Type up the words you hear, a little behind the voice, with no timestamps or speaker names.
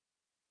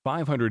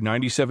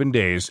597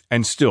 Days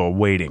and Still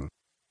Waiting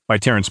by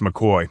Terrence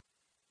McCoy.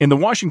 In the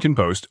Washington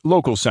Post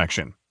Local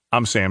section,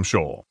 I'm Sam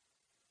Scholl.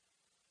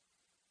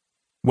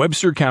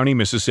 Webster County,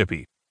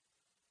 Mississippi.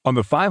 On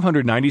the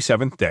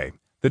 597th day,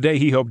 the day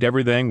he hoped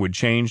everything would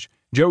change,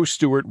 Joe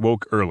Stewart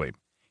woke early.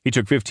 He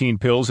took 15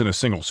 pills in a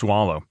single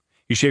swallow.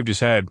 He shaved his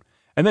head,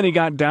 and then he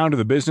got down to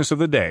the business of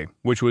the day,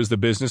 which was the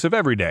business of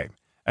every day,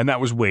 and that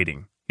was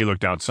waiting. He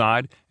looked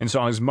outside and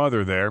saw his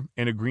mother there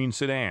in a green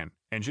sedan,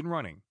 engine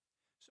running.